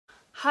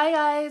Hi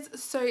guys,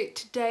 so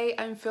today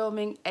I'm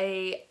filming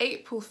a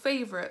April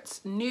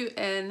favourites, new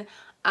in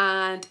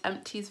and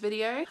empties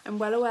video. I'm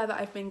well aware that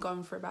I've been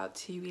gone for about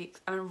 2 weeks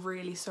and I'm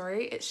really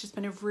sorry. It's just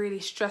been a really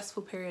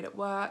stressful period at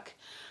work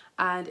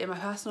and in my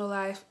personal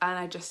life, and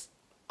I just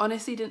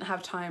honestly didn't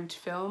have time to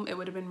film. It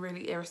would have been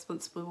really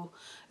irresponsible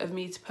of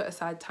me to put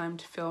aside time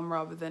to film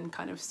rather than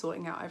kind of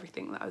sorting out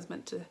everything that I was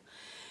meant to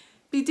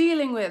be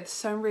dealing with.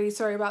 So I'm really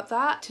sorry about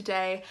that.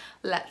 Today,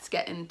 let's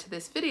get into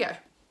this video.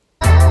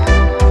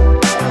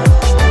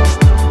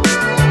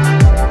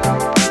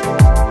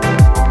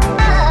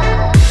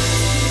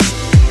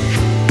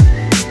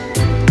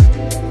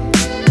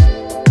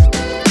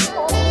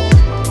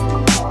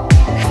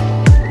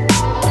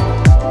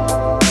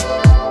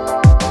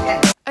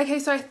 Okay,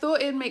 so I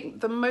thought it'd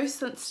make the most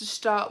sense to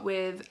start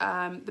with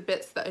the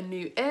bits that are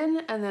new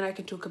in, and then I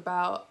can talk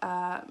about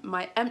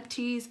my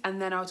empties,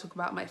 and then I'll talk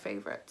about my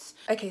favourites.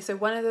 Okay, so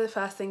one of the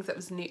first things that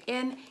was new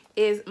in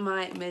is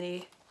my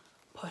mini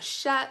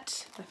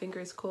pochette. My finger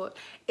is caught.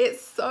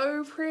 It's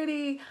so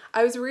pretty.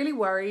 I was really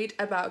worried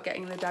about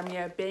getting the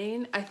damier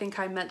bean. I think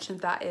I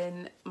mentioned that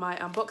in my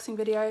unboxing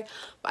video,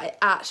 but I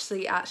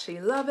actually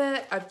love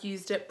it. I've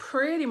used it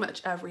pretty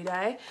much every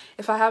day.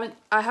 I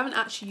haven't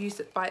actually used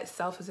it by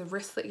itself as a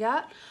wristlet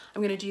yet.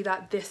 I'm going to do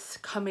that this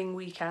coming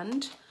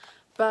weekend.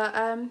 But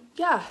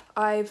yeah,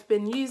 I've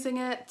been using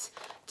it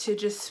to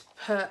just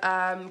put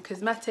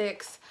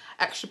cosmetics,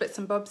 extra bits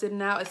and bobs in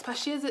now,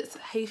 especially as it's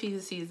hay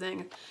fever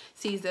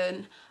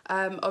season.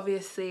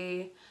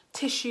 Obviously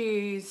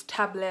tissues,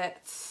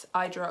 tablets,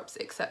 eye drops,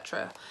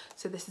 etc.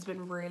 So this has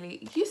been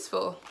really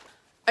useful.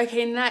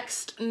 Okay,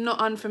 next, not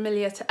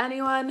unfamiliar to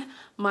anyone,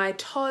 my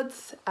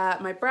Todds,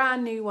 my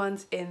brand new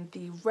ones in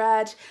the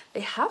red. They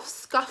have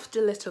scuffed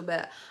a little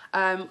bit,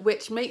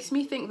 which makes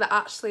me think that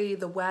actually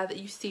the wear that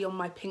you see on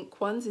my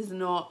pink ones is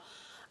not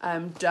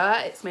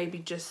dirt. It's maybe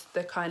just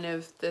the kind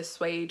of the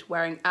suede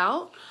wearing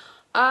out.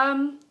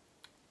 Don't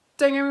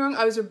get me wrong,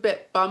 I was a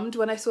bit bummed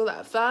when I saw that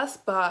at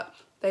first, but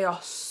they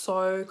are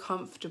so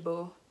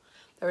comfortable.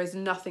 There is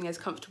nothing as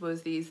comfortable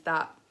as these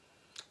that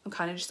I'm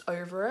kind of just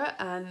over it,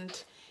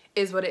 and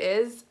is what it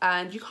is,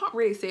 and you can't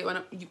really see it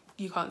when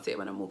you can't see it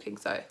when I'm walking,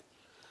 so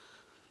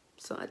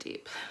it's not that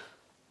deep.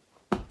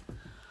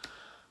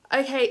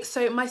 Okay,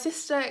 so my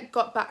sister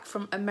got back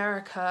from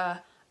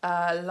America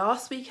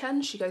last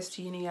weekend. She goes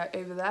to uni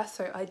over there,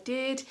 so I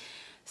did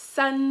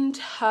send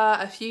her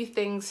a few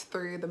things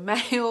through the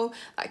mail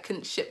that I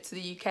couldn't ship to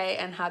the UK,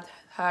 and had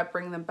her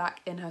bring them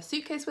back in her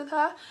suitcase with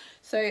her.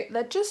 So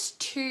they're just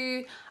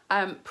two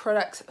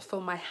products for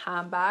my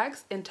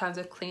handbags in terms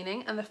of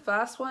cleaning, and the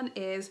first one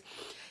is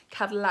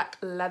Cadillac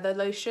leather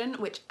lotion,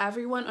 which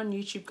everyone on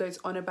YouTube goes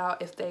on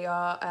about if they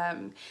are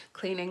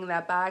cleaning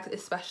their bags,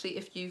 especially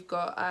if you've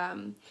got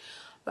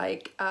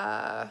like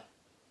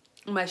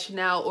my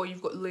Chanel or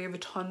you've got Louis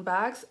Vuitton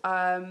bags.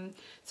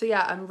 So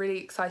yeah, I'm really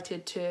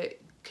excited to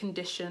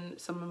condition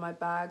some of my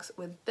bags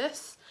with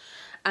this.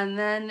 And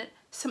then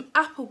some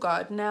Apple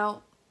Guard.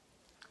 Now,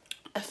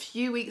 a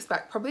few weeks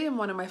back, probably in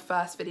one of my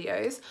first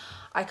videos,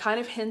 I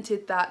kind of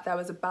hinted that there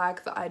was a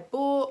bag that I'd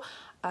bought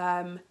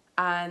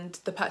and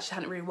the purchase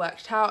hadn't really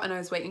worked out, and I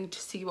was waiting to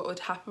see what would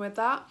happen with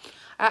that.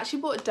 I actually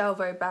bought a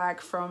Delvaux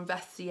bag from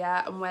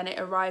Vestiaire, and when it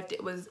arrived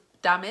it was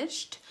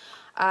damaged.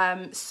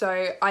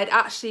 So I'd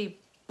actually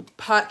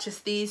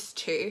purchased these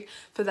two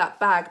for that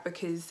bag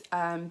because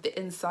the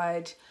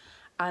inside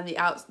and the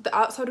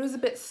outside was a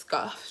bit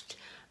scuffed,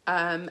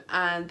 and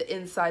the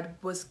inside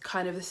was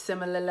kind of a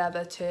similar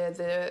leather to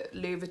the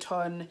Louis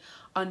Vuitton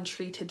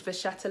untreated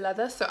vachetta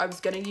leather. So I was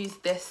going to use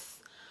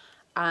this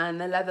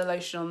and the leather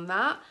lotion on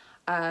that.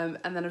 And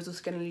then I was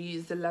also going to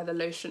use the leather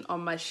lotion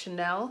on my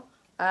Chanel.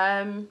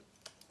 I mean,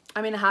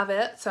 I have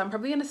it, so I'm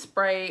probably going to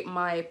spray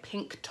my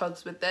pink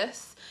Todds with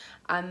this,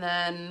 and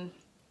then,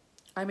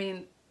 I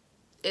mean,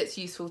 it's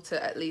useful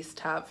to at least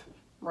have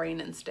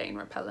rain and stain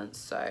repellent,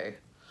 so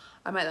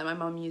I might let my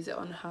mum use it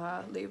on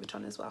her Louis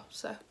Vuitton as well.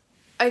 So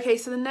okay,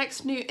 so the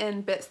next new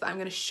in bits that I'm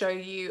going to show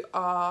you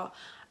are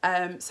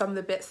some of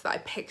the bits that I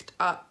picked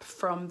up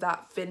from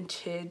that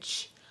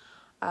vintage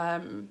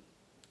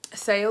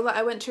sale that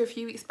I went to a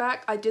few weeks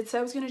back. I did say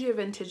I was going to do a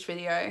vintage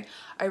video.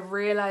 I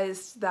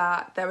realised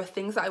that there were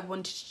things that I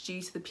wanted to do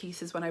to the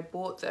pieces when I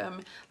bought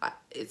them.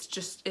 It's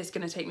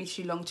going to take me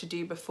too long to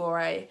do before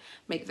I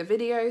make the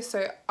video,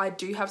 so I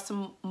do have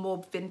some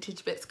more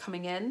vintage bits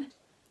coming in.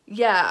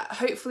 Yeah,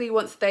 hopefully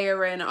once they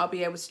are in, I'll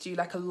be able to do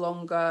like a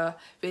longer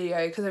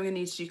video, because I'm going to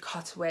need to do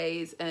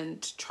cutaways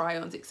and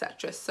try-ons,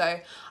 etc. So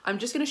I'm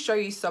just going to show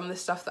you some of the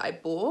stuff that I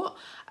bought,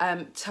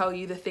 tell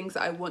you the things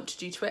that I want to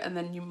do to it, and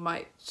then you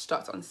might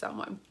start to understand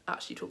what I'm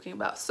actually talking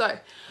about. So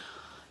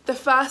the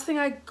first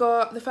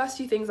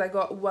few things I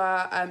got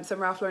were some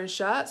Ralph Lauren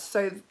shirts.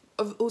 So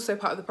also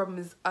part of the problem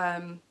is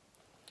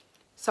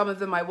some of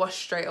them I washed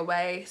straight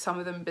away, some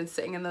of them have been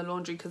sitting in the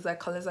laundry because they're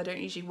colours I don't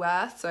usually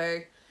wear,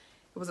 so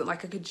it wasn't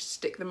like I could just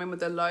stick them in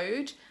with a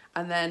load.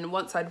 And then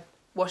once I'd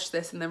washed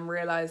this and then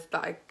realised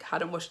that I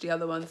hadn't washed the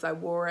other ones, I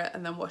wore it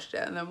and then washed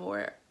it and then wore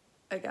it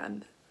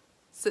again.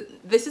 So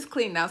this is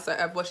clean now, so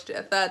I've washed it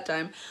a third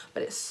time,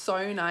 but it's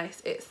so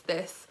nice. It's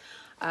this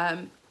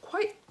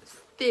quite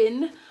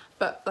thin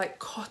but like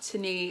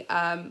cottony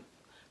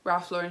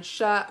Ralph Lauren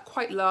shirt,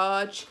 quite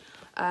large.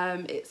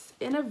 It's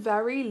in a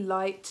very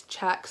light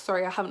check.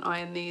 Sorry, I haven't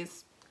ironed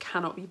these,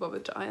 cannot be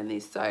bothered to iron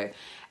these. So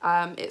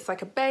it's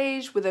like a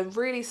beige with a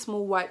really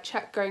small white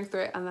check going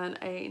through it, and then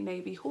a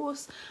navy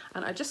horse,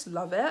 and I just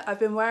love it. I've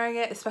been wearing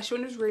it, especially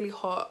when it was really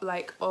hot,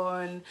 like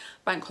on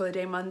Bank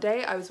Holiday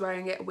Monday. I was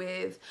wearing it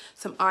with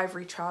some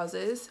ivory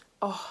trousers.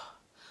 Oh,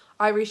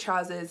 ivory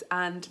trousers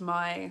and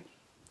my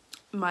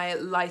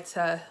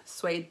lighter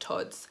suede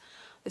tods.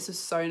 This was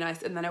so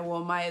nice. And then I wore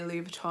my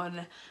Louis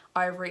Vuitton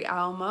ivory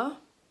Alma.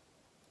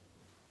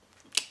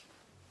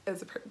 It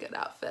was a pretty good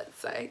outfit.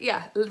 So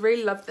yeah,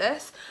 really love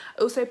this.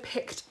 I also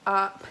picked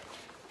up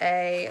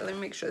a, let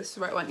me make sure this is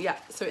the right one. Yeah,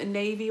 so a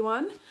navy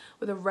one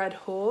with a red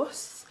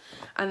horse.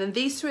 And then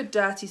these two are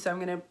dirty, so I'm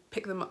going to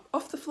pick them up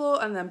off the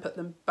floor and then put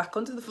them back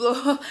onto the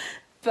floor.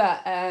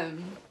 But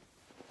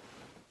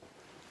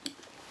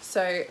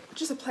so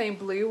just a plain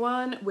blue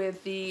one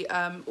with the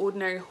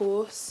ordinary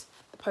horse,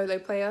 the polo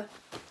player.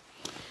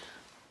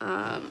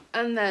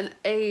 And then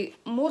a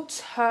more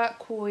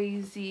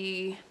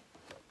turquoisey,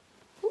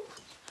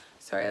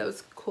 sorry, that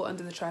was caught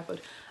under the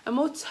tripod. A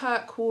more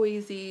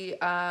turquoisey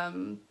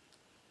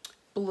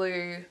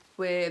blue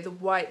with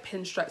white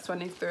pinstripes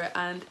running through it,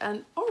 and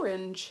an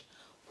orange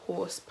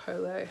horse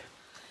polo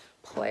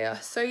player.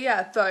 So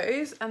yeah,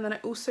 those. And then I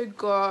also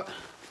got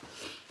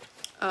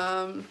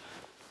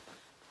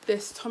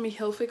this Tommy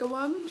Hilfiger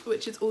one,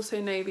 which is also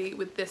navy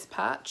with this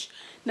patch.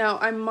 Now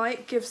I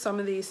might give some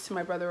of these to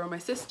my brother or my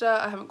sister.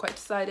 I haven't quite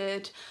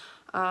decided.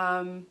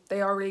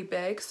 They are really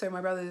big, so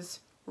my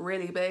brother's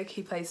really big.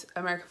 He plays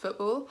American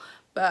football,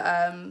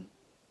 but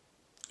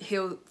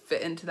he'll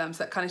fit into them,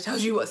 so that kind of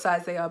tells you what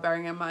size they are,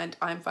 bearing in mind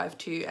I'm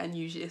 5'2" and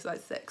usually a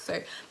size 6,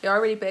 so they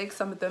are really big.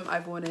 Some of them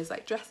I've worn as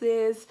like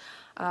dresses,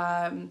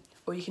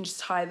 or you can just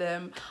tie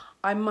them.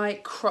 I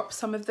might crop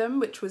some of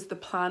them, which was the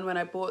plan when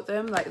I bought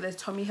them. Like the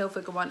Tommy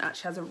Hilfiger one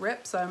actually has a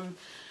rip, so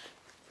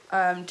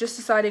I'm just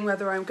deciding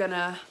whether I'm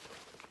gonna,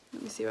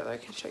 let me see whether I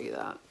can show you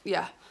that.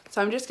 Yeah,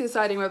 so I'm just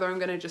deciding whether I'm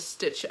gonna just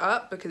stitch it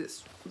up because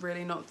it's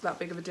really not that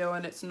big of a deal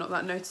and it's not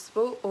that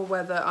noticeable, or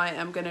whether I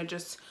am gonna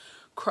just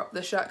crop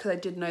the shirt, because I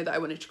did know that I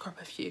wanted to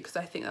crop a few because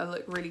I think they'll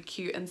look really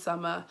cute in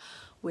summer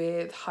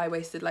with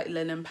high-waisted like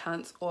linen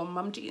pants or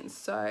mum jeans.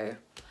 So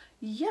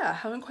yeah,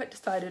 haven't quite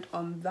decided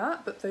on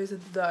that, but those are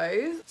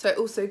those. So I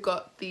also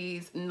got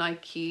these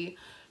Nike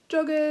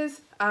joggers.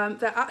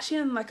 They're actually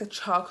in like a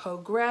charcoal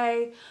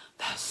grey.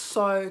 They're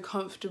so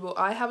comfortable.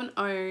 I haven't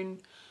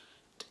owned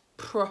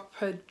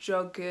proper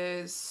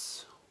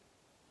joggers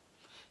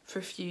for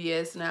a few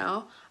years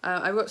now.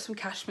 I've got some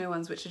cashmere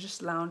ones which are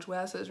just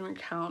loungewear, so it doesn't really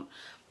count.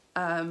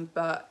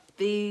 But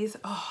these,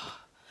 oh,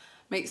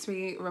 makes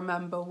me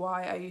remember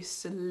why I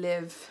used to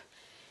live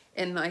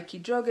in Nike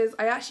joggers.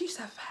 I actually used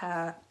to have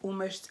hair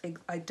almost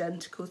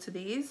identical to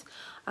these,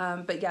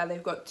 but yeah,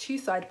 they've got two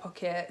side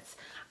pockets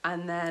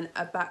and then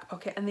a back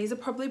pocket, and these are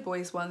probably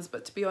boys ones,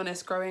 but to be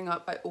honest, growing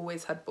up I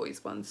always had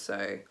boys ones,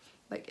 so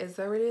like, is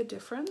there really a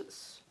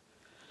difference?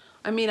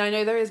 I mean, I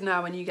know there is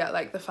now when you get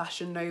like the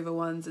Fashion Nova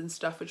ones and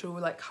stuff, which are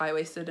all like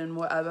high-waisted and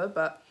whatever,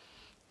 but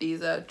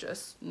these are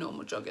just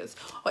normal joggers.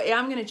 What I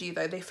am gonna do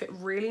though, they fit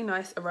really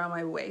nice around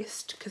my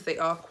waist because they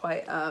are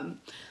quite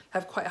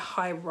have quite a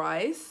high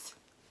rise.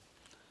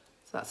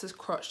 So that's his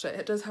crotch, so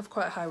it does have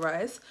quite a high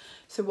rise.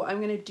 So what I'm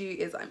gonna do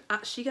is I'm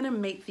actually gonna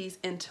make these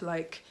into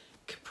like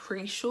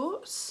capri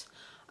shorts.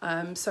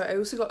 So I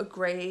also got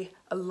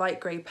a light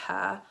grey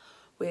pair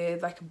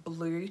with like a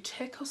blue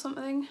tick or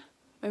something.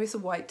 Maybe it's a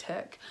white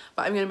tick,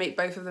 but I'm gonna make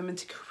both of them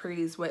into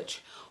capris,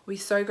 which will be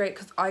so great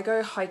because I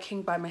go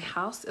hiking by my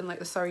house in like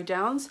the Surrey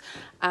Downs,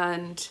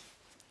 and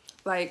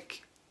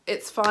like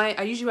it's fine.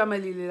 I usually wear my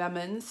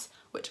Lululemons,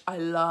 which I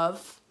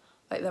love.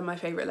 Like they're my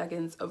favorite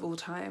leggings of all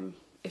time.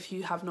 If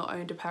you have not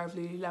owned a pair of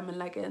Lululemon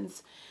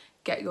leggings,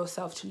 get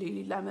yourself to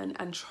Lululemon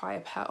and try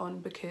a pair on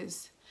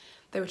because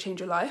they will change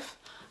your life.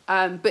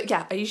 But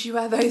yeah, I usually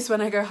wear those when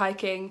I go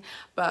hiking,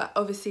 but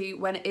obviously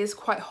when it is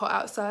quite hot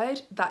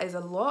outside, that is a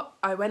lot.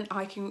 I went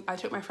hiking, I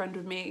took my friend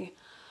with me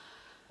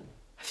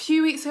a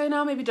few weeks ago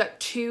now, maybe like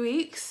 2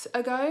 weeks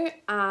ago,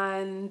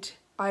 and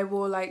I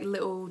wore like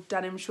little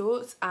denim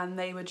shorts and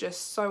they were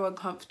just so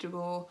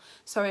uncomfortable,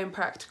 so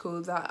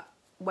impractical, that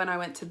when I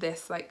went to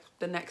this like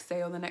the next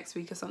day or the next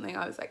week or something,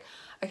 I was like,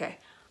 okay,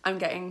 I'm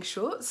getting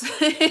shorts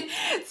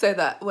so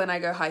that when I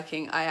go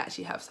hiking, I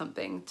actually have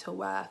something to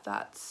wear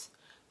that's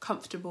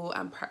comfortable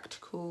and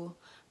practical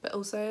but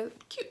also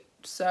cute.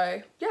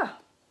 So yeah,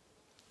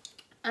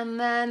 and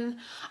then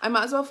I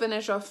might as well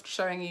finish off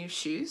showing you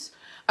shoes,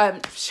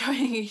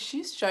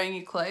 showing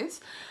you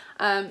clothes.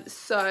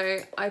 So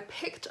I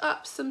picked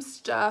up some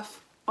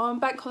stuff on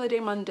Bank Holiday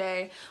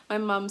Monday. My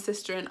mum,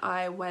 sister and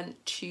I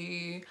went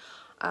to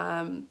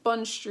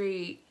Bond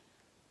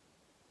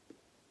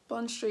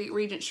Street,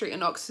 Regent Street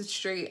and Oxford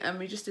Street, and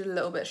we just did a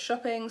little bit of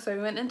shopping. So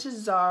we went into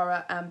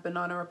Zara and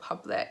Banana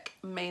Republic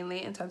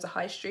mainly in terms of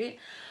high street,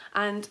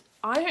 and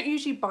I don't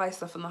usually buy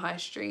stuff on the high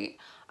street.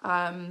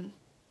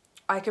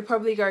 I could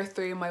probably go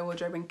through my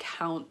wardrobe and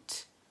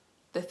count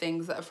the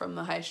things that are from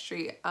the high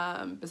street,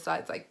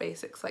 besides like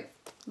basics like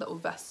little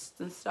vests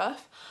and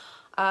stuff.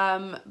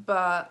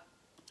 But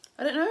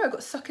I don't know, I got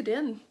suckered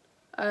in.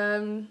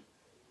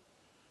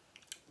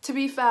 To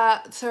be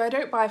fair, so I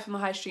don't buy from the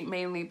high street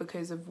mainly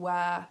because of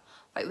where,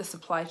 like the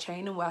supply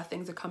chain and where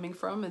things are coming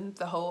from and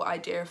the whole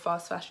idea of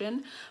fast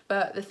fashion.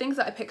 But the things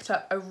that I picked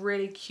up are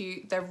really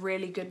cute. They're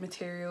really good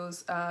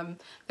materials.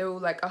 They're all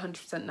like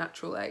 100%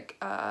 natural, like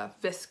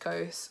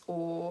viscose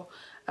or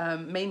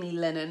mainly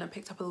linen. I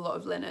picked up a lot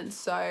of linen.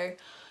 So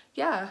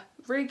yeah,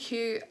 really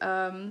cute.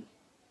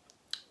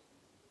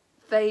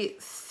 They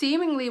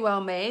seemingly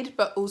well made,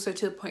 but also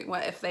to the point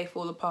where if they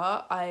fall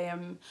apart, I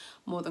am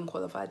more than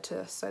qualified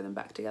to sew them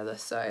back together.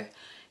 So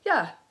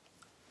yeah,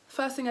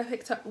 first thing I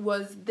picked up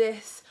was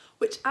this,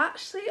 which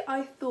actually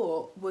I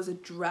thought was a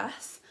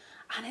dress,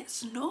 and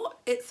it's not.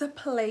 It's a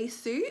play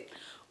suit,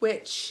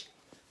 which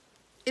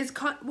is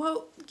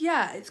well,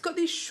 yeah, it's got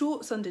these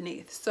shorts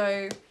underneath.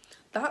 So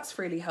that's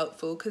really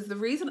helpful, because the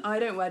reason I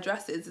don't wear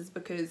dresses is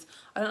because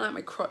I don't like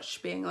my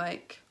crotch being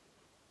like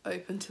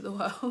open to the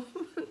world.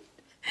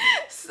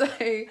 So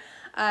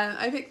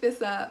I picked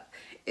this up.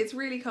 It's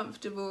really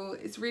comfortable,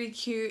 it's really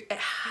cute, it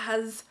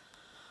has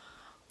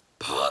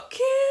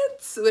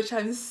pockets, which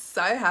I'm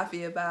so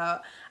happy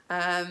about.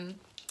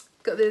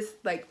 Got this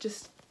like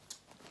just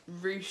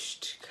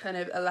ruched kind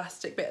of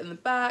elastic bit in the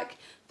back,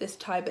 this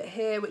tie bit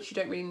here which you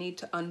don't really need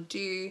to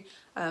undo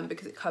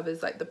because it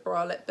covers like the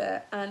bralette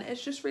bit, and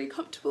it's just really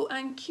comfortable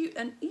and cute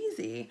and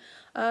easy.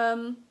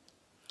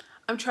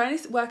 I'm trying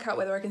to work out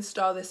whether I can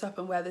style this up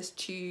and wear this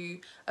to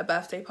a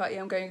birthday party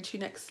I'm going to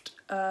next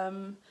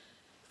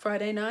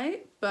Friday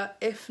night, but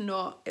if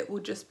not, it will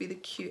just be the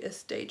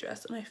cutest day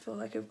dress, and I feel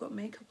like I've got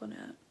makeup on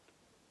it.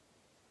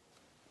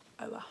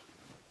 Oh well.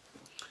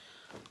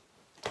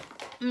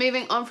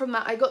 Moving on from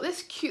that, I got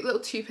this cute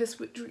little two-piece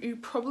which you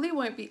probably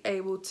won't be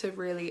able to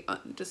really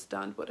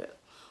understand what it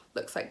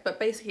looks like, but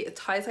basically it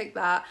ties like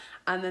that,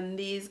 and then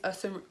these are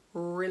some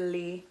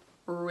really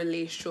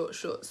short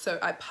shorts. So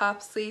I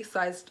purposely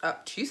sized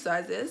up 2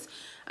 sizes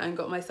and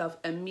got myself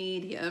a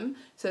medium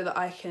so that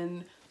I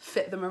can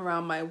fit them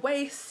around my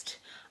waist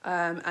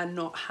and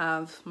not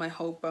have my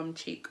whole bum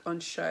cheek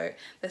on show.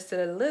 There's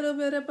still a little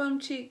bit of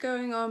bum cheek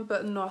going on,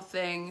 but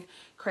nothing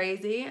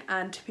crazy.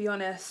 And to be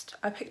honest,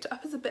 I picked it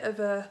up as a bit of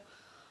a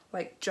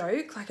like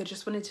joke, like I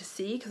just wanted to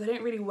see, because I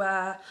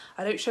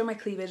don't show my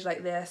cleavage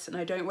like this, and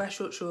I don't wear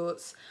short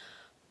shorts,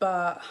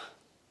 but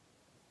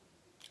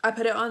I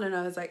put it on and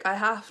I was like, I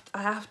have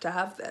to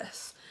have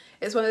this.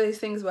 It's one of those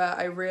things where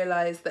I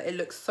realized that it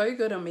looks so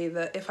good on me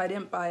that if I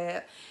didn't buy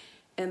it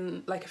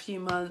in like a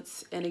few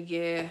months, in a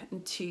year,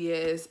 in 2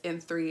 years,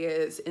 in 3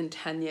 years, in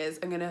 10 years,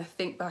 I'm gonna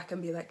think back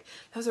and be like,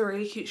 that was a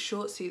really cute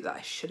short suit that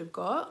I should have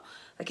got.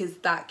 Like, it's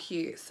that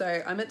cute.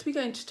 So I'm meant to be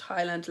going to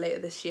Thailand later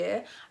this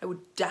year. I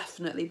would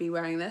definitely be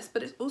wearing this,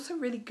 but it's also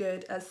really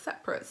good as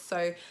separates.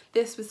 So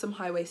this with some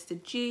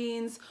high-waisted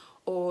jeans,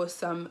 or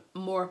some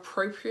more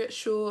appropriate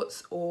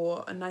shorts,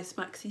 or a nice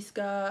maxi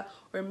skirt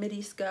or a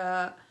midi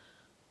skirt,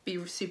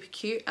 be super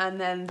cute.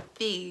 And then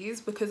these,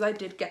 because I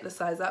did get the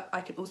size up,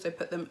 I can also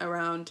put them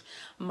around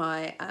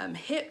my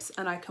hips,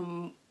 and I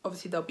can,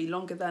 obviously they'll be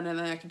longer then, and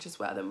then I can just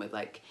wear them with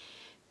like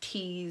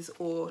tees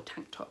or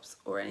tank tops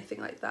or anything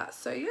like that.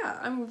 So yeah,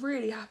 I'm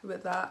really happy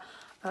with that.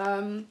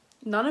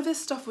 None of this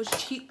stuff was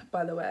cheap,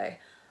 by the way.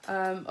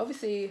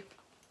 Obviously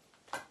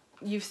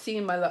you've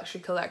seen my luxury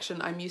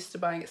collection. I'm used to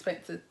buying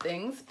expensive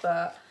things,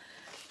 but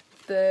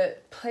the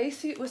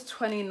playsuit was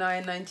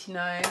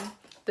 £29.99.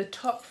 The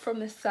top from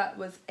the set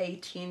was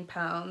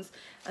 £18,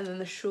 and then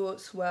the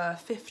shorts were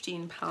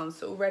 £15.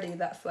 So already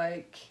that's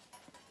like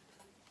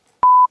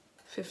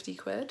 50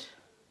 quid.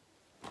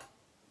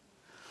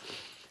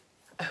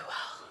 Oh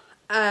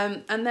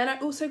well. And then I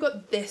also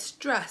got this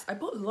dress. I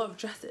bought a lot of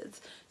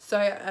dresses. So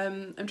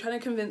I'm trying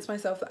to convince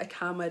myself that I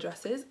can wear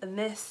dresses, and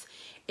this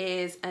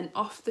is an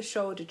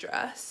off-the-shoulder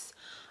dress.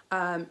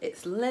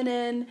 It's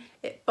linen,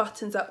 it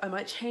buttons up. I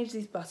might change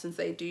these buttons,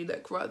 they do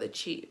look rather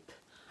cheap.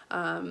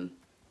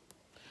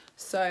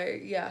 So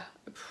yeah,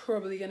 I'm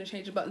probably going to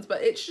change the buttons,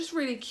 but it's just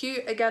really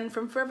cute. Again,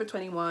 from Forever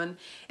 21.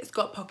 It's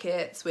got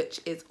pockets,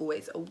 which is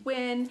always a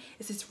win.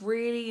 It's this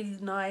really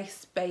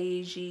nice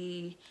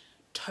beigey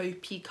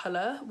taupey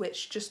colour,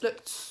 which just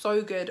looked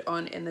so good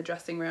on in the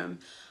dressing room.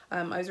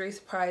 I was really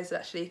surprised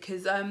actually,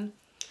 because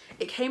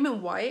it came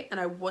in white and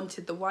I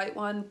wanted the white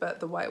one, but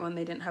the white one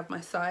they didn't have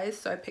my size,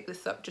 so I picked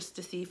this up just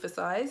to see for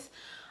size.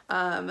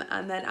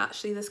 And then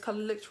actually this colour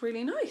looked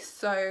really nice,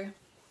 so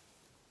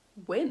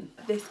win.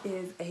 This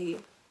is a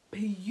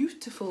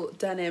beautiful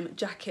denim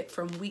jacket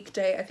from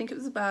Weekday. I think it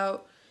was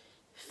about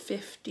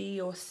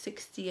 50 or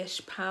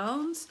 60-ish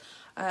pounds.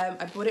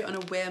 I bought it on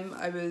a whim.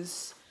 I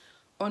was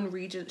on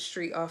Regent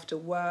Street after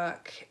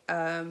work,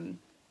 coming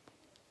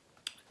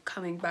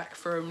back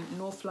from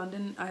North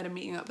London. I had a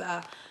meeting up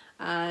there,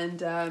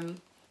 and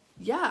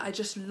yeah, I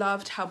just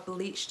loved how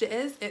bleached it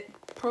is. It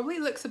probably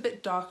looks a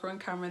bit darker on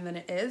camera than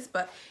it is,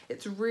 but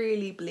it's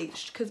really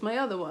bleached, because my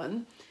other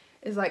one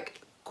is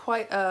like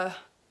quite a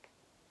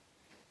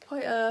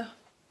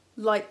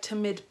light to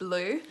mid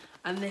blue,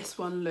 and this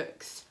one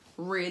looks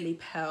really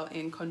pale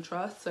in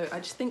contrast. So I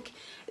just think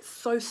it's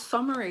so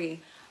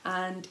summery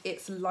and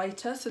it's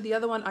lighter. So the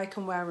other one I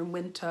can wear in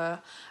winter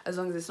as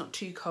long as it's not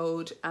too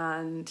cold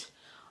and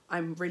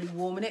I'm really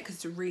warm in it, because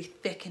it's a really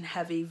thick and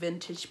heavy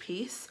vintage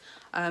piece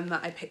that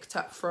I picked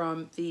up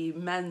from the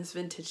men's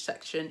vintage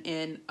section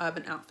in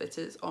Urban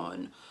Outfitters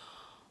on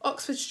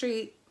Oxford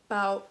Street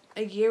about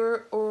a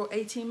year or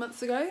 18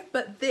 months ago.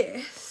 But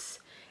this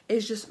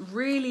is just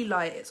really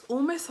light. It's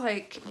almost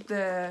like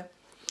the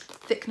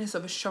thickness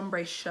of a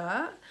chambray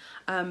shirt,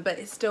 but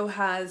it still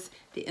has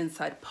the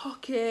inside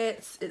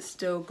pockets. It's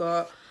still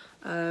got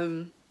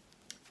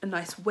a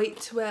nice weight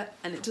to it,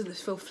 and it doesn't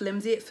feel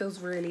flimsy. It feels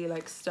really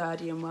like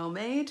sturdy and well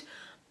made,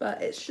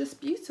 but it's just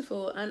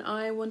beautiful. And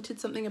I wanted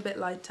something a bit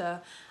lighter,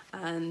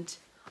 and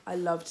I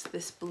loved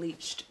this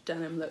bleached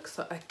denim look,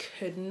 so I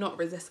could not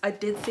resist. I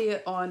did see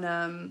it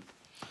on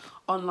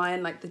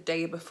online like the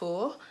day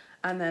before,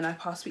 and then I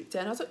passed Weekday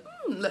and I was like,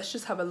 let's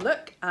just have a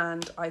look,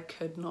 and I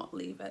could not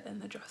leave it in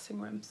the dressing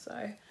room.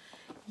 So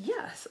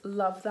yes,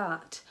 love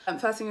that.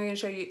 First thing I'm going to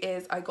show you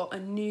is I got a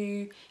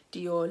new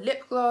Dior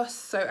lip gloss.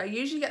 So I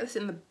usually get this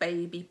in the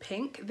baby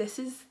pink. This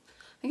is,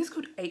 I think it's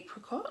called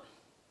Apricot.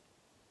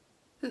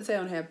 It doesn't say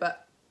on here,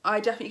 but I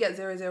definitely get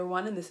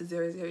 001 and this is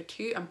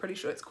 002. I'm pretty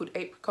sure it's called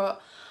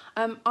Apricot.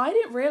 I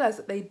didn't realise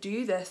that they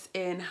do this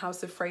in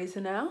House of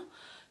Fraser now.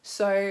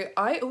 So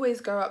I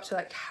always go up to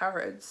like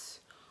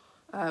Harrods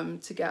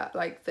to get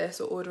like this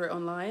or order it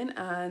online,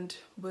 and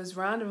was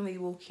randomly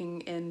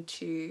walking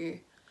into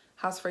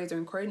House Fraser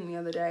in Croydon the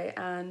other day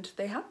and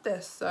they had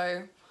this,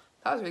 so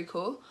that was really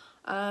cool.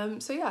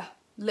 So yeah,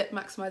 lip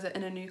maximizer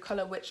in a new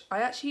colour, which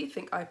I actually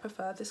think I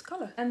prefer this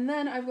colour. And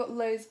then I've got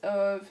loads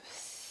of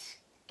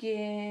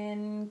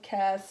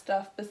skincare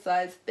stuff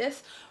besides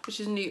this, which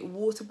is a new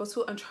water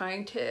bottle. I'm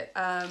trying to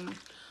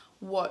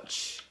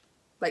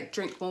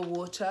drink more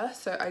water,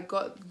 so I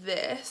got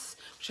this,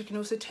 which I can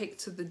also take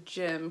to the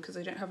gym because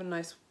I don't have a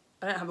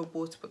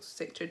water bottle to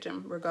take to a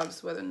gym regardless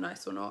of whether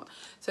nice or not.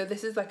 So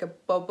this is like a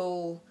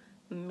bubble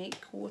make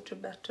water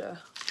better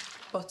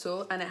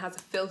bottle, and it has a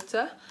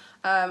filter.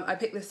 I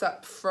picked this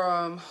up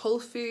from Whole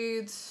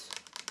Foods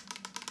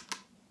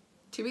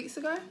 2 weeks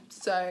ago,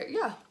 so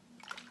yeah,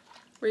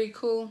 really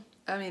cool.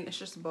 I mean, it's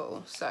just a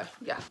bottle, so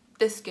yeah.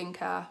 This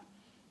skincare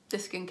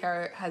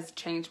has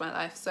changed my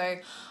life. So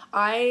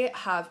I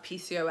have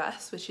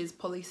PCOS, which is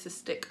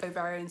polycystic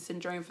ovarian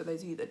syndrome, for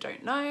those of you that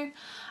don't know.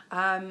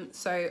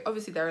 So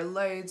obviously there are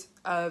loads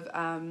of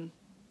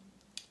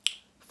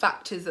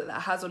factors that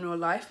has on your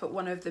life, but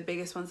one of the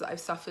biggest ones that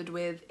I've suffered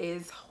with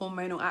is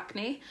hormonal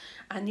acne.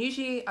 And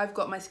usually I've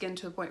got my skin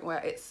to the point where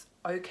it's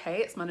okay,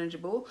 it's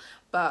manageable,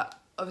 but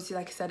obviously,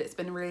 like I said, it's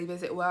been really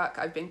busy at work.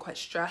 I've been quite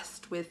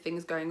stressed with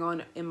things going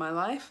on in my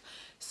life,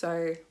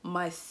 so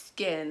my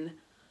skin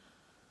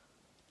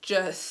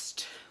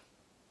just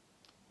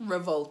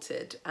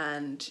revolted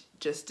and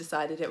just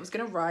decided it was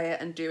going to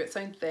riot and do its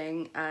own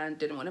thing and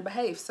didn't want to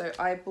behave. So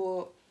I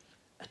bought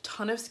a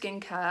ton of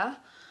skincare,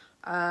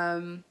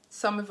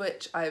 some of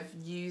which I've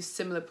used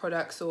similar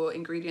products or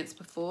ingredients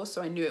before,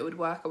 so I knew it would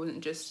work. I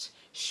wasn't just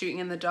shooting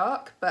in the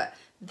dark. But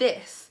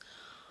this,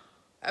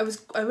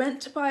 I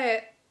went to buy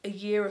it a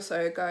year or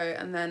so ago,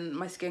 and then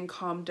my skin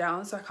calmed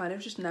down, so I kind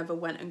of just never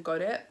went and got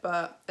it.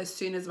 But as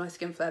soon as my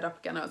skin flared up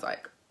again, I was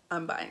like,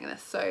 I'm buying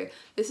this. So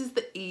this is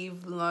the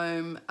Eve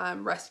Lome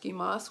Rescue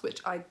Mask,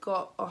 which I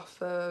got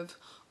off of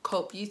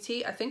Cult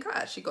Beauty. I think I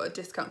actually got a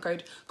discount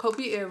code. Cult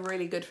Beauty are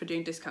really good for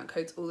doing discount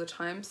codes all the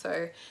time.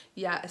 So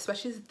yeah,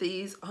 especially as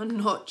these are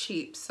not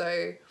cheap.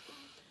 So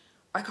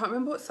I can't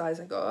remember what size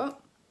I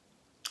got,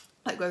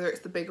 like whether it's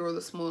the bigger or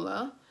the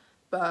smaller,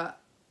 but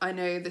I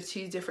know the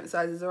two different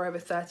sizes are either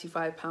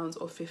 £35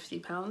 or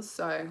 £50.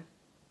 So,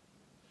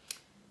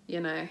 you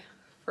know,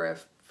 for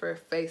a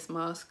face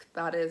mask,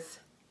 that is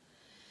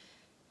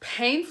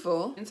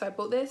painful. And so I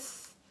bought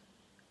this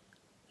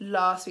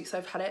last week, so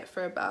I've had it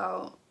for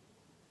about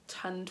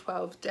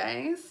 10-12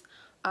 days,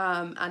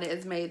 and it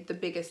has made the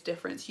biggest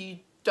difference. You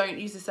don't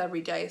use this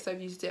every day, so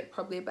I've used it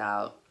probably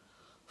about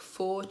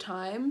 4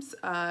 times,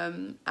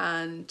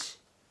 and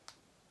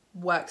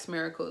works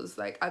miracles.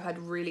 Like, I've had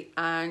really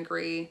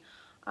angry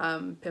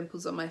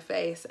pimples on my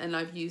face, and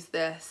I've used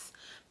this,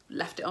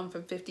 left it on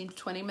for 15 to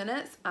 20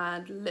 minutes,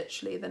 and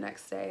literally the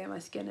next day my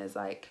skin is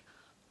like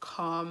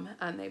calm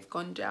and they've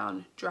gone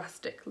down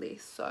drastically.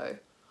 So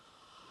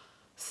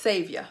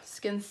savior,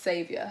 skin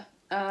savior.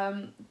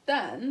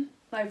 Then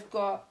I've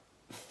got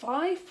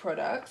 5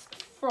 products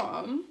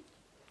from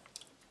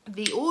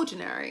The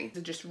Ordinary.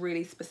 They're just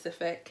really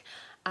specific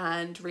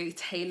and really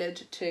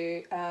tailored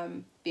to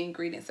the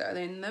ingredients that are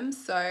in them.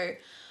 So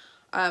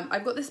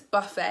I've got this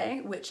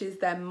Buffet, which is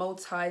their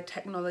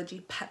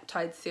multi-technology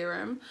peptide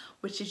serum,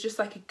 which is just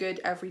like a good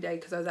everyday,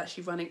 because I was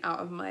actually running out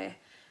of my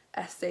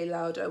Estee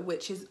Lauder,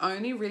 which is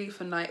only really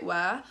for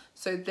nightwear.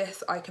 So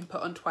this I can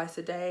put on twice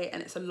a day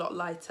and it's a lot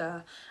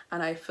lighter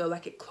and I feel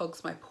like it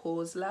clogs my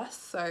pores less.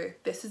 So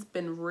this has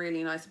been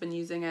really nice. I've been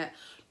using it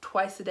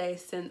twice a day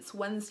since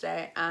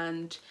Wednesday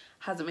and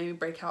hasn't made me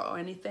break out or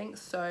anything.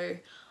 So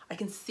I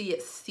can see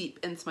it seep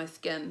into my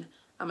skin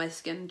and my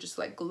skin just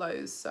like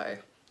glows. So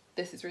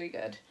this is really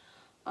good.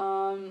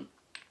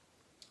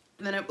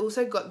 Then I've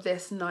also got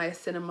this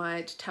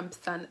niacinamide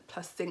 10%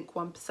 plus zinc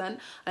 1%.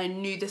 I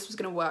knew this was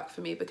going to work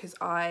for me because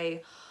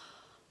I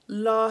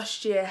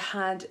last year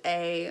had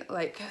a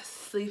like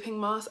sleeping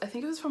mask. I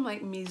think it was from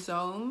like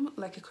Mizome,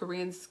 like a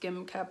Korean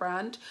skincare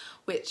brand,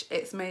 which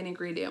its main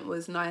ingredient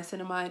was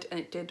niacinamide and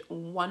it did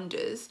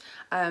wonders.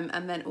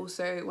 And then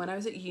also when I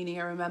was at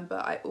uni, I remember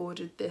I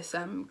ordered this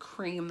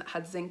cream that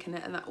had zinc in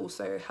it and that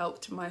also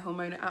helped my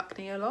hormonal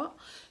acne a lot.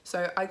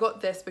 So I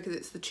got this because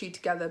it's the two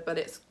together, but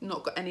it's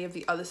not got any of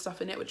the other stuff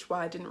in it, which is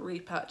why I didn't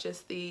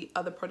repurchase the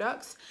other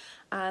products.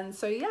 And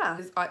so yeah,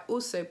 I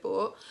also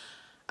bought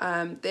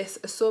this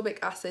ascorbic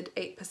acid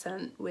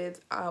 8%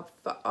 with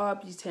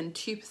alpha-arbutin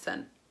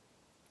 2%.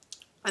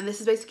 And this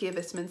is basically a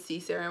vitamin C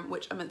serum,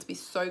 which are meant to be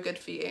so good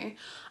for you.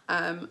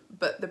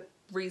 But the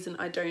reason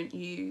I don't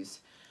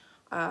use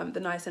the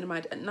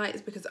niacinamide at night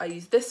is because I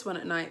use this one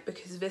at night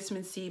because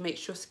vitamin C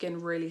makes your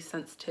skin really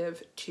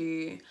sensitive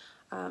to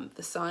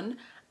the sun.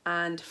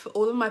 And for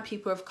all of my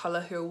people of colour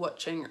who are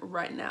watching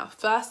right now,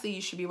 firstly, you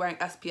should be wearing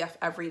SPF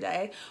every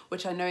day,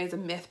 which I know is a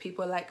myth.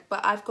 People are like,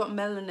 but I've got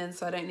melanin,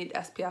 so I don't need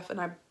SPF.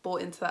 And I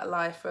bought into that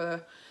lie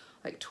for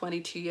like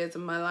 22 years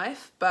of my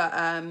life. But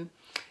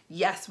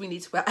yes, we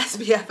need to wear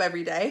SPF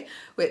every day,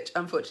 which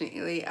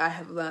unfortunately I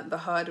have learnt the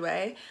hard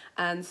way.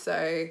 And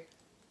so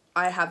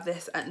I have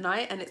this at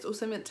night and it's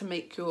also meant to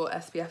make your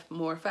SPF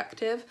more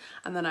effective.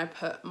 And then I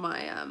put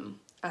my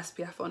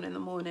SPF on in the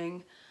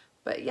morning.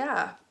 But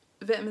yeah,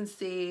 vitamin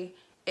C,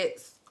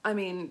 I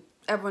mean,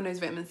 everyone knows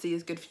vitamin C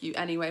is good for you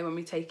anyway when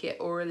we take it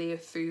orally or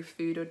through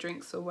food or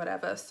drinks or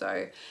whatever.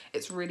 So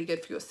it's really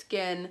good for your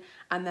skin.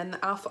 And then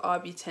the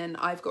alpha-arbutin,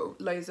 I've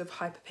got loads of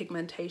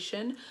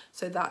hyperpigmentation.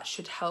 So that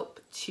should help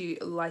to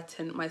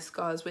lighten my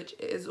scars, which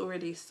it has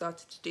already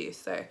started to do.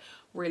 So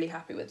really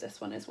happy with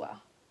this one as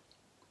well.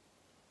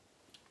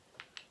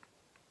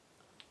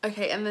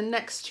 Okay, and the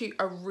next two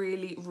are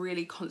really,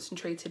 really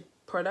concentrated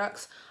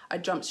products. I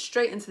jumped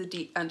straight into the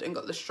deep end and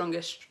got the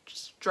strongest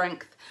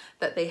strength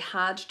that they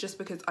had just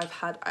because I've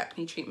had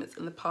acne treatments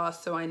in the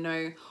past, so I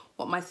know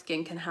what my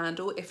skin can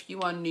handle. If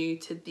you are new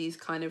to these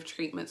kind of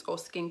treatments or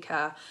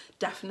skincare,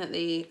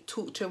 definitely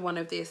talk to one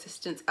of the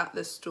assistants at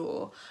the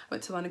store. I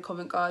went to London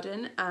Covent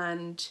Garden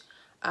and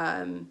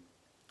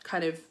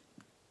kind of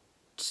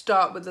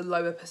start with the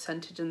lower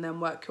percentage and then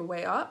work your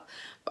way up.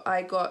 But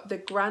I got the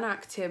Gran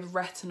Active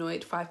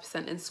Retinoid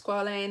 5% in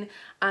squalane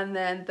and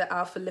then the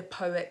alpha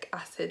lipoic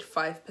acid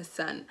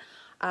 5%.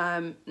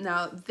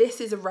 Now this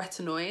is a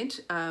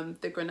retinoid,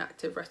 the Gran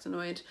Active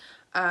Retinoid,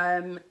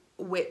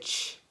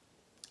 which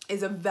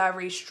is a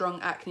very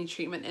strong acne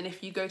treatment, and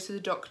if you go to the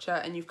doctor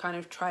and you've kind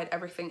of tried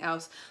everything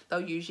else,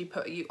 they'll usually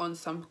put you on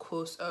some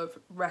course of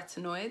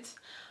retinoids.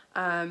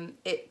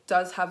 It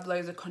does have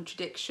loads of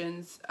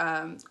contraindications,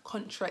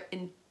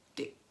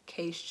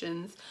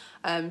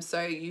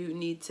 so you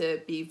need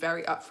to be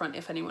very upfront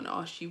if anyone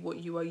asks you what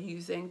you are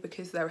using,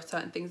 because there are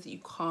certain things that you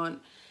can't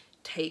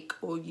take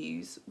or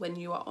use when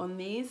you are on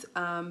these.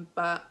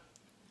 But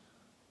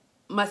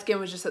my skin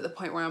was just at the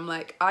point where I'm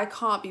like, I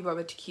can't be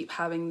bothered to keep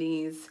having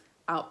these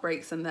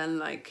outbreaks and then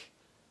like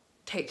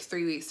take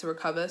 3 weeks to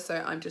recover,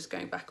 so I'm just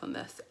going back on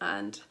this,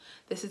 and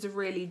this is a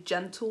really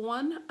gentle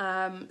one.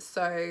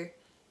 So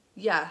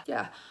yeah,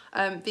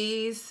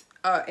 these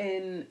are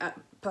in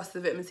plus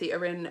the vitamin C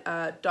are in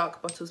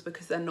dark bottles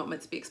because they're not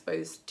meant to be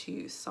exposed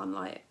to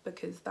sunlight,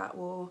 because that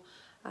will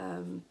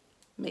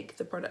make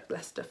the product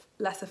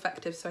less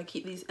effective. So I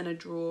keep these in a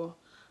drawer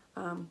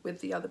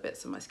with the other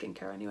bits of my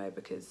skincare anyway,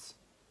 because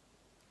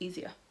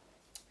easier.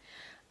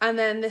 And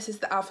then this is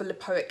the alpha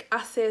lipoic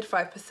acid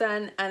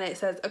 5%, and it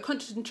says a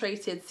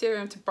concentrated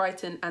serum to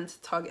brighten and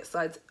to target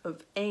signs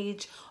of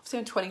age. Obviously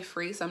I'm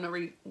 23, so I'm not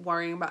really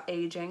worrying about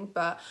aging,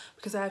 but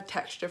because I have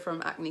texture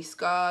from acne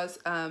scars,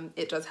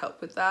 it does help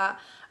with that.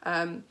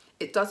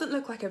 It doesn't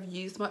look like I've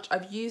used much.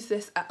 I've used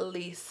this at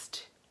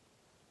least,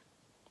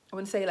 I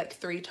want to say like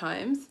 3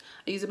 times.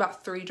 I use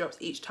about 3 drops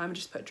each time. I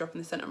just put a drop in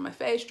the center of my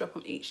face, drop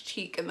on each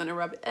cheek, and then I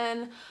rub it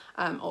in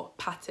or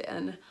pat it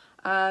in.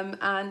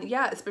 And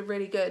yeah, it's been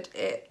really good.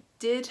 It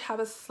did have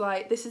a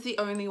slight, this is the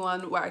only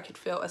one where I could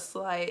feel a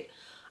slight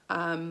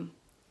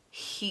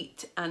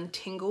heat and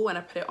tingle when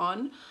I put it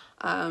on,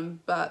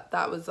 but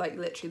that was like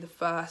literally the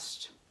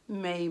first,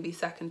 maybe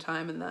second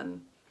time, and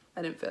then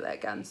I didn't feel it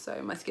again,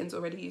 so my skin's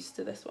already used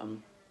to this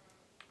one.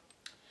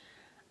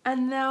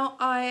 And now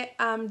I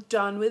am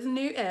done with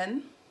New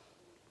In.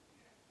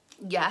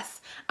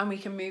 Yes, and we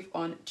can move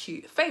on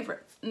to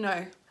favourites.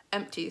 No,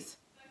 empties.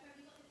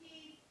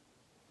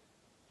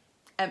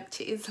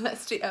 Empties.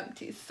 Let's do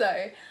empties.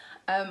 So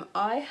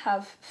I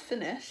have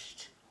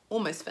finished,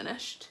 almost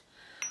finished,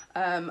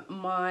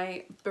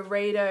 my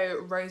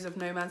Byredo Rose of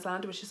No Man's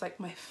Land, which is like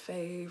my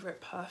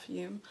favourite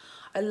perfume.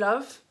 I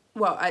love,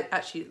 well,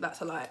 actually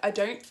that's a lie. I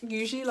don't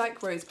usually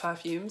like rose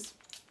perfumes.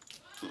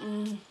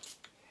 And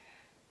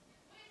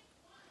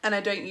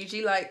I don't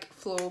usually like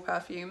floral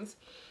perfumes.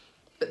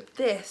 But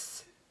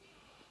this,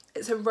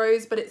 it's a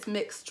rose, but it's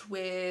mixed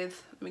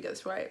with, let me get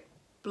this right,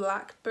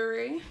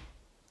 blackberry,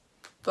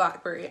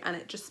 and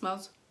it just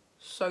smells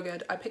so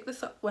good. I picked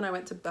this up when I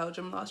went to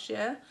Belgium last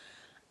year,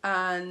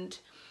 and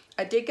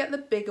I did get the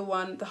bigger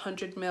one, the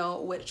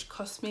 100ml, which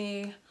cost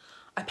me,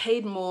 I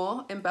paid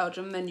more in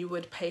Belgium than you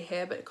would pay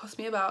here, but it cost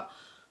me about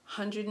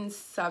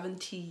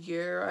 170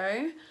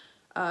 euro.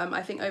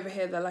 I think over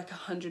here they're like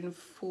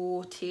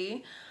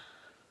 140.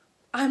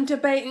 I'm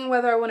debating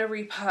whether I want to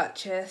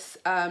repurchase,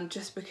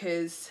 just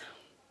because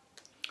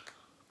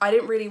I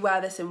didn't really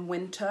wear this in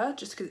winter,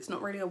 just because it's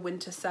not really a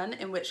winter scent,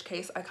 in which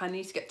case I kind of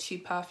need to get 2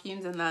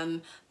 perfumes, and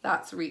then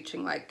that's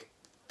reaching like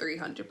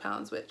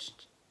 £300, which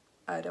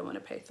I don't want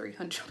to pay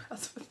 £300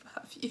 for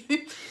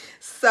perfume.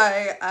 So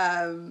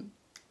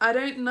I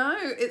don't know,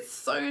 it's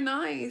so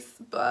nice,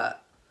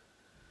 but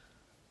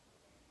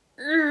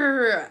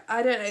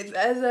I don't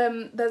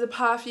know. There's a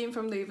perfume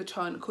from Louis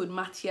Vuitton called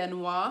Matière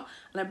Noire,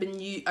 and I've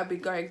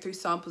been going through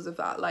samples of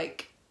that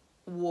like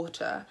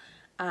water,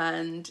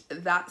 and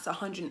that's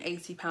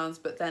 £180,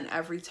 but then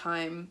every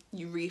time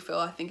you refill,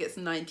 I think it's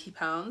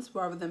 £90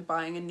 rather than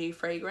buying a new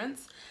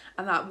fragrance,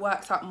 and that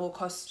works out more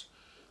cost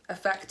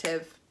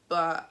effective,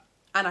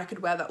 and I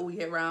could wear that all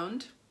year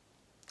round.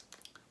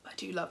 But I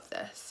do love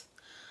this.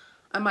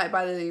 I might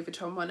buy the Louis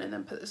Vuitton one and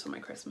then put this on my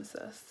Christmas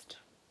list.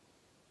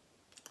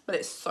 But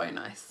it's so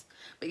nice.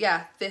 But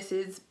yeah, this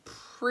is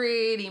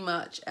pretty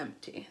much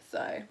empty,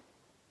 so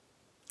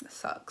it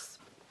sucks.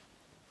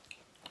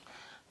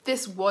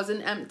 This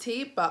wasn't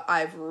empty, but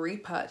I've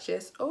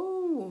repurchased.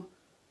 Oh,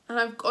 and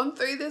I've gone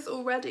through this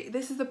already.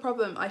 This is the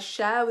problem. I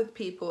share with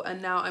people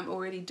and now I'm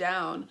already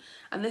down.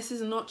 And this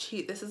is not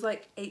cheap. This is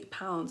like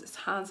 £8. It's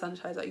hand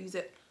sanitizer. I use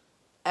it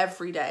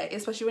every day,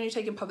 especially when you're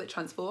taking public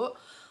transport.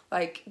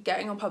 Like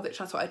getting on public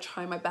transport, I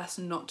try my best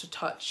not to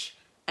touch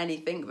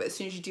anything. But as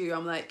soon as you do,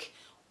 I'm like,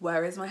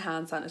 where is my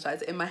hand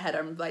sanitizer? In my head,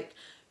 I'm like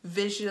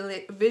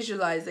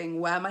visualizing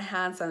where my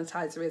hand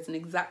sanitizer is and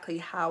exactly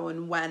how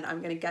and when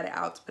I'm going to get it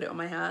out to put it on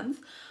my hands.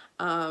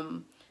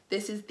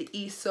 This is the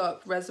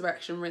Aesop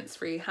Resurrection Rinse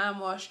Free Hand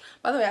Wash.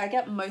 By the way, I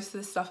get most of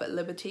this stuff at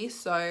Liberty,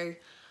 so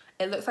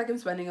it looks like I'm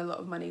spending a lot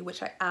of money,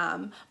 which I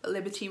am, but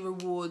Liberty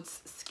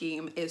Rewards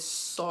scheme is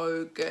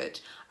so good.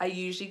 I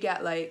usually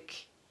get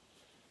like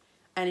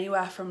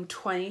anywhere from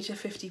 £20 to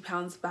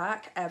 £50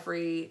 back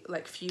every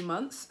like few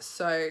months,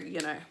 so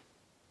you know,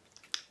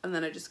 and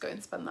then I just go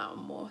and spend that on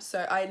more.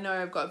 So I know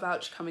I've got a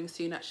voucher coming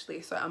soon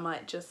actually, so I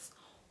might just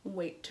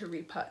wait to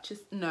repurchase.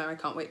 No, I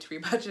can't wait to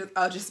repurchase.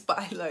 I'll just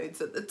buy loads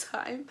at the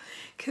time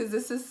because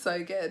this is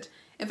so good.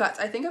 In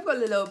fact, I think I've got a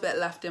little bit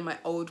left in my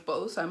old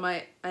bowl, so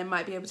I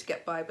might be able to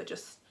get by by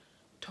just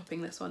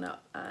topping this one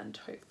up, and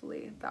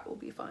hopefully that will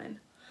be fine.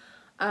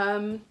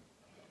 And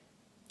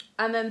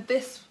then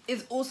this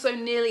is also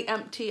nearly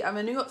empty. I've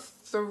only got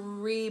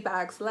 3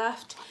 bags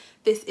left.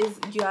 This is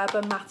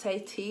yerba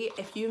mate tea.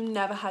 If you've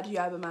never had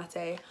yerba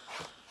mate,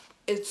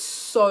 it's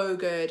so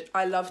good.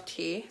 I love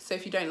tea, so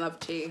if you don't love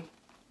tea,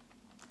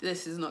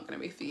 this is not going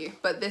to be for you.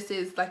 But this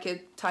is like a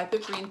type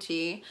of green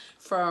tea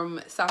from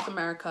South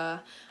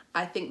America.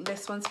 I think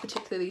this one's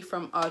particularly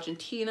from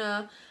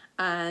Argentina,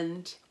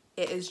 and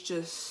it is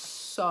just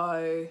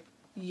so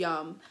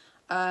yum.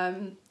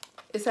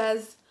 It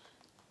says,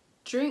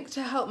 drink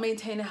to help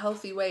maintain a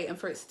healthy weight and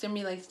for its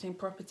stimulating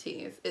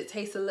properties. It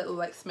tastes a little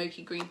like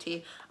smoky green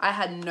tea. I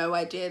had no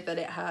idea that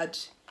it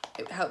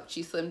helped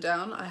you slim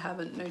down. I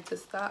haven't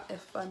noticed that,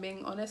 if I'm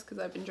being honest,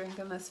 because I've been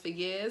drinking this for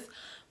years.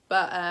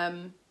 But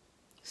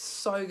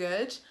so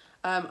good.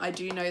 I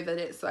do know that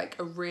it's like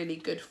a really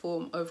good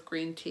form of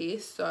green tea,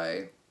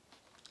 so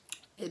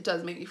it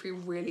does make me feel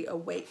really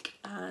awake,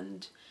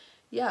 and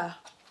yeah,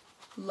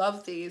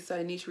 love these. So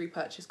I need to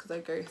repurchase because I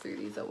go through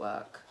these at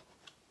work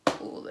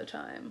all the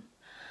time.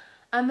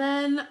 And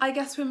then I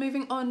guess we're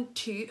moving on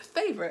to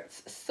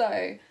favourites.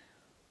 So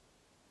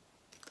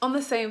on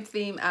the same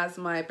theme as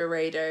my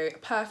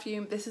Byredo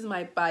perfume, this is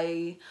my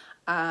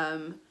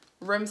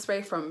room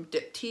spray from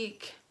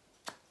Diptyque.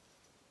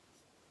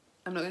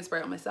 I'm not going to spray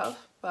it on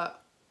myself,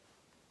 but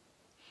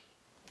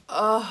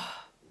oh,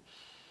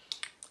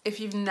 if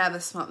you've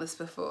never smelled this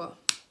before,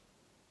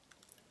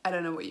 I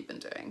don't know what you've been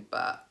doing,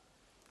 but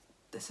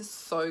this is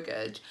so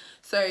good.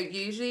 So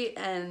usually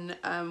in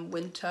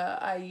winter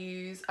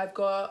I've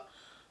got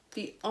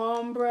the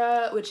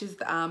ombre, which is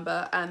the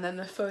amber, and then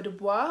the feu de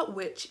bois,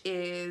 which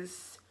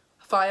is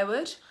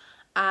firewood,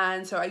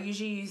 and so I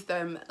usually use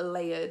them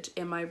layered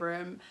in my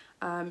room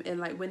in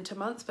like winter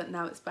months, but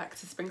now it's back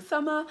to spring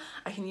summer.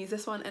 I can use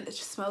this one and it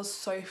just smells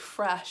so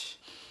fresh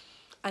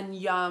and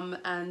yum,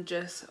 and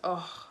just,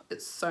 oh,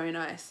 it's so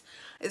nice.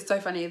 It's so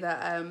funny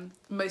that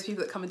most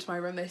people that come into my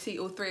room, they see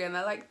all 3 and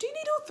they're like, do you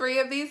need all 3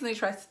 of these? And they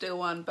try to steal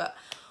one, but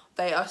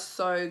they are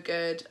so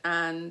good,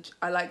 and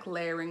I like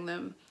layering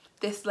them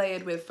this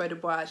layered with faux de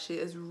bois actually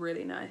is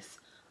really nice.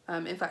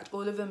 In fact,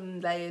 all of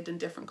them layered in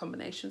different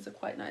combinations are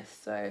quite nice,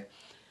 so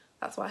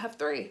that's why I have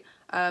 3.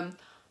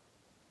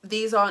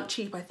 These aren't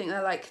cheap. I think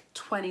they're like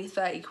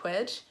 20-30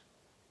 quid,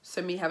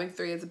 so me having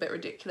 3 is a bit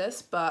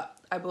ridiculous, but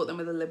I bought them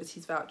with a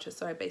Liberties voucher,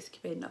 so I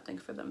basically paid nothing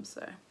for them,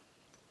 so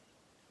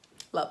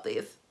love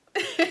these.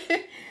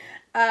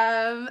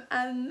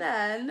 And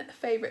then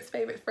favorites.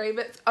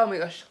 Oh my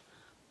gosh,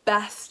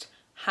 best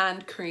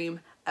hand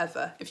cream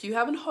ever. If you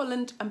have a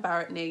Holland and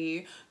Barrett near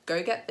you,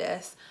 go get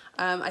this.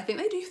 I think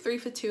they do 3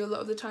 for 2 a lot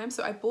of the time,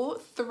 so I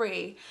bought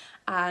 3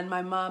 and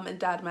my mum and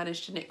dad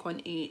managed to nick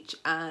one each,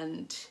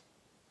 and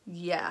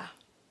yeah,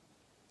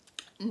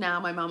 now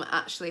my mum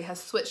actually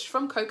has switched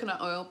from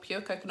coconut oil,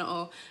 pure coconut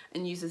oil,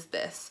 and uses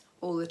this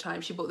all the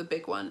time. She bought the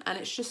big one and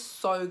it's just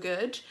so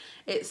good.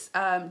 It's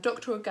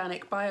Dr.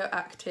 Organic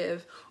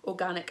Bioactive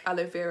Organic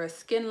Aloe Vera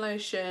Skin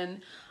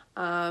Lotion.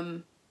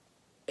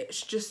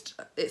 It's just,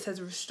 it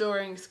says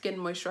restoring skin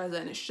moisturizer,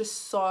 and it's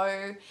just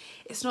so,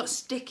 it's not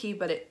sticky,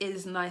 but it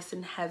is nice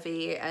and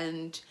heavy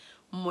and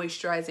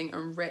moisturizing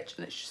and rich,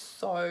 and it's just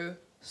so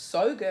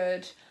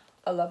good.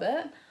 I love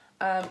it.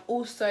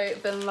 Also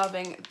been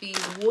loving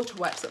these water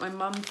wipes that my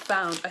mum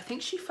found. I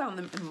think she found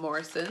them in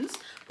Morrison's,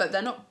 but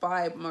they're not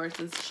by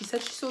Morrison's. She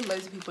said she saw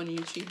loads of people on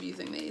YouTube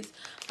using these,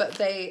 but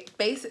they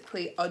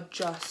basically are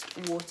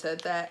just water.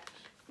 They're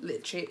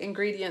literally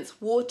ingredients: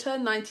 water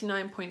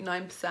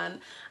 99.9%,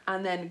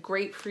 and then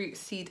grapefruit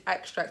seed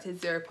extract is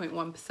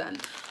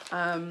 0.1%.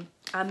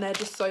 And they're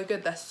just so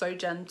good. They're so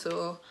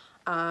gentle.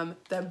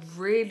 They're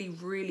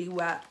really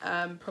wet.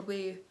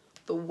 Probably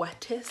the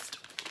wettest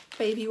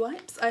baby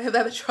wipes I have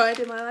ever tried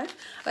in my life.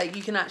 Like,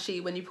 you can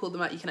actually, when you pull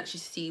them out, you can actually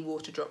see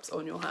water drops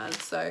on your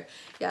hands. So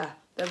yeah,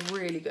 they're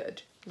really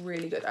good,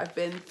 really good. I've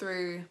been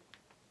through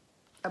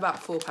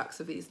about 4 packs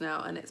of these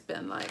now, and it's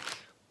been like,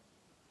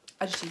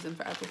 I just use them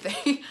for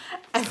everything.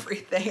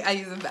 Everything. I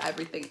use them for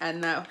everything. And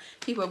now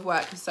people at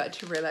work have started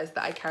to realize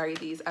that I carry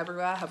these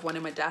everywhere. I have one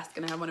in my desk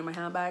and I have one in my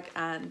handbag,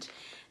 and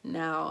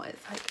now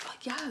it's like, oh,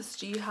 yes,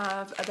 do you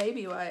have a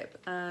baby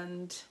wipe?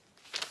 And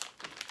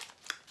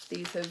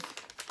these have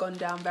gone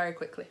down very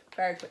quickly,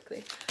 very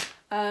quickly.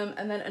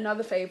 And then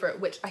another favorite,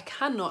 which I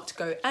cannot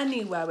go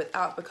anywhere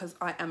without because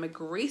I am a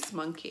grease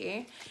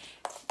monkey,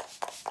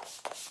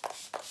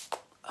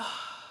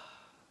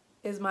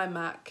 is my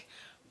MAC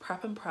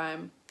Prep and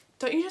Prime.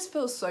 Don't you just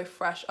feel so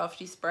fresh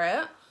after you spray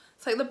it?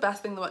 It's like the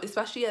best thing in the world,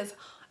 especially as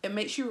it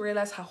makes you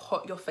realize how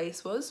hot your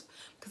face was,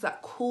 because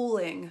that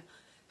cooling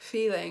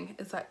feeling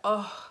is like,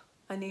 oh,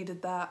 I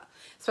needed that.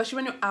 Especially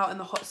when you're out in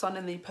the hot sun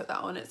and then you put that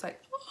on, it's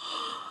like,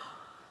 oh,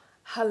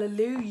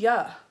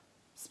 hallelujah.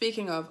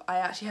 Speaking of, I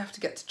actually have to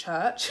get to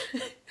church.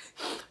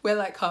 We're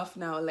like half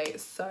an hour late,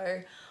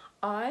 so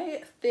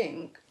I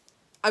think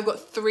I've got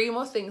 3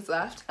 more things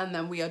left and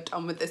then we are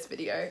done with this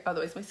video.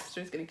 Otherwise my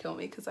sister is going to kill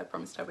me because I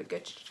promised her we'd go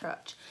to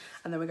church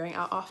and then we're going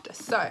out after.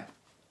 So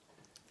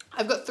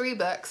I've got 3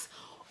 books,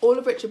 all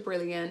of which are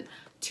brilliant.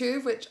 2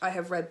 of which I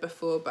have read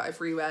before but I've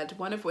reread.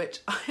 1 of which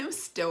I am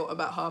still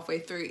about halfway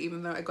through,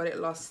 even though I got it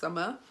last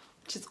summer,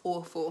 which is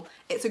awful.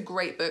 It's a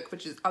great book,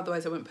 which is,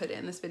 otherwise I wouldn't put it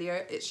in this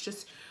video. It's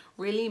just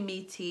really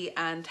meaty,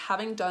 and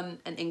having done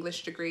an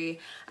English degree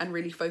and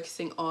really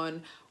focusing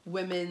on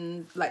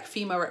women, like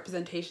female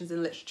representations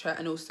in literature,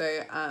 and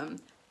also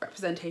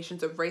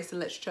representations of race in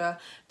literature,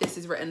 this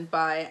is written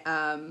by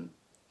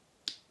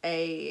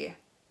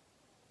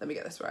let me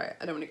get this right,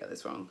 I don't want to get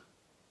this wrong.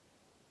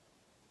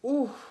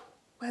 Ooh,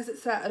 where's it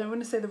set? I don't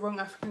want to say the wrong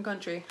African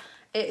country.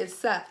 It is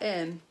set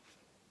in,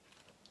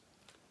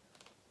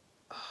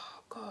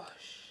 oh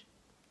gosh,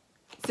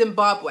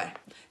 Zimbabwean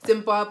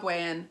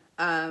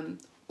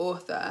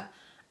author,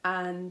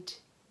 and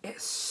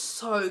it's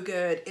so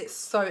good. It's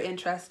so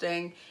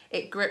interesting.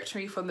 It gripped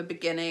me from the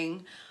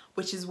beginning,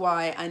 which is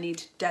why I need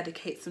to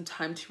dedicate some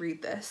time to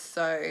read this.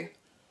 So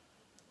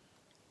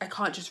I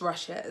can't just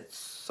rush it. It's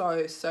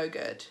so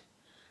good.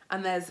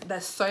 And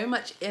there's so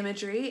much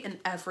imagery in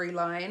every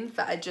line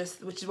that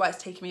which is why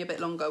it's taking me a bit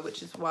longer,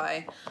 which is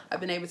why I've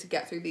been able to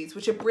get through these,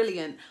 which are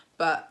brilliant,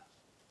 but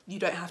you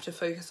don't have to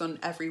focus on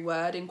every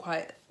word in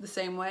quite the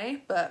same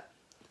way. But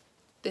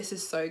this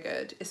is so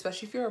good,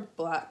 especially if you're a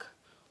black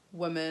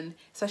woman,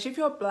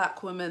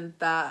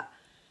 that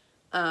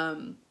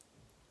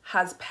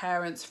has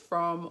parents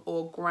from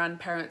or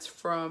grandparents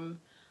from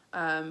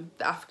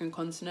the African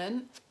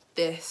continent.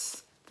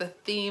 The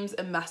themes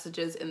and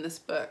messages in this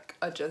book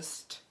are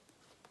just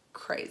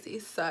crazy.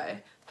 So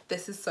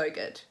this is so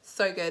good,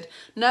 so good.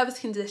 Nervous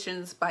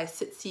Conditions by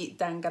Tsitsi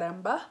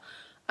Dangarembga,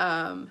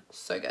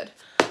 so good.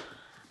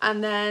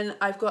 And then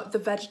I've got The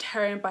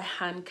Vegetarian by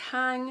Han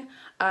Kang.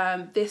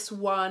 This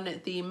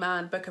won the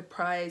Man Booker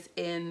Prize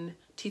in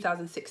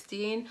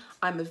 2016.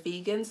 I'm a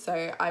vegan,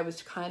 so I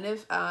was kind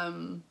of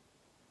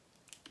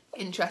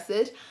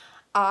interested.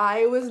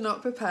 I was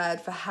not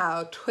prepared for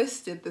how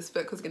twisted this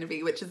book was going to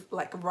be, which is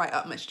like right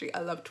up my street.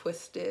 I love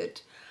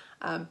twisted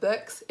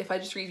books. If I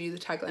just read you the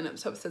tagline up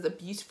top, it says, a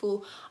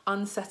beautiful,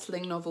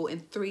 unsettling novel in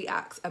 3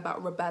 acts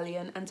about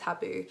rebellion and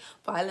taboo,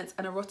 violence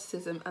and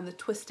eroticism, and the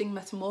twisting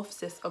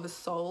metamorphosis of a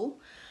soul.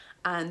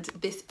 And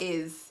this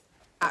is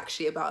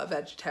actually about a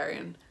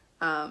vegetarian,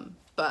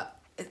 but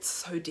it's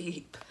so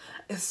deep,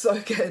 it's so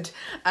good.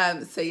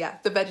 So yeah,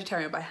 The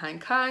Vegetarian by Han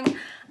Kang.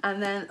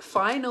 And then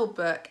final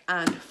book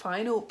and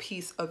final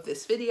piece of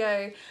this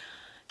video,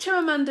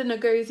 Chimamanda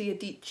Ngozi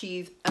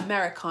Adichie's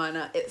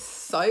Americana. It's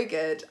so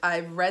good.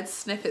 I've read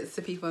snippets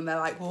to people and they're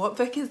like, what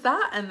book is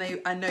that?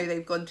 And I know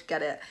they've gone to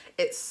get it.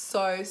 It's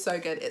so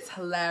good. It's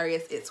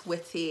hilarious, it's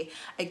witty.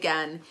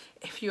 Again,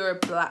 if you're a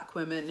black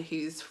woman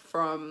who's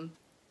from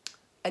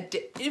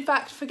in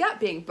fact, forget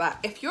being black.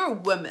 If you're a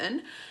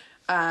woman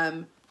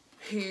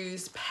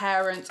whose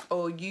parents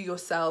or you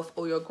yourself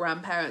or your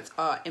grandparents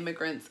are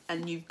immigrants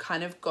and you've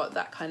kind of got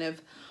that kind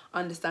of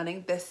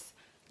understanding,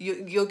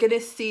 you're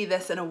gonna see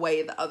this in a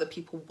way that other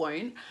people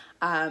won't.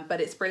 But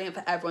it's brilliant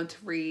for everyone to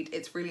read.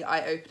 It's really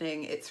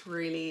eye-opening. It's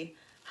really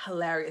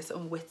hilarious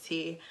and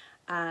witty,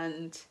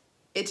 and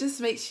it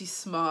just makes you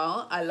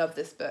smile. I love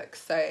this book.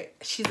 So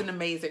she's an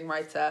amazing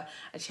writer,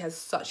 and she has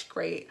such a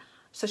great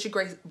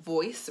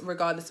voice,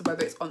 regardless of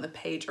whether it's on the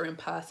page or in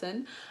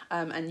person,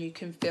 and you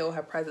can feel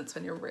her presence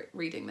when you're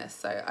reading this.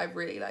 So I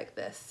really like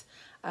this.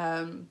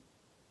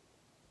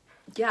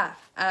 Yeah,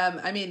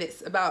 I mean,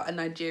 it's about a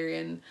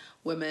Nigerian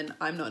woman.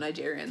 I'm not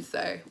Nigerian,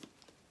 so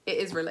it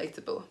is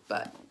relatable,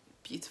 but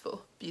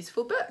beautiful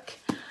book.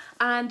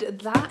 And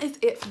that is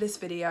it for this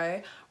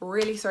video.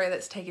 Really sorry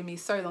that's taken me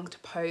so long to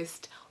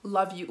post.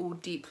 Love you all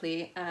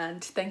deeply,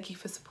 and thank you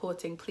for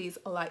supporting. Please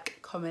like,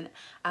 comment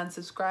and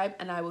subscribe,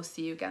 and I will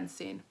see you again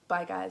soon.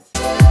 Bye guys.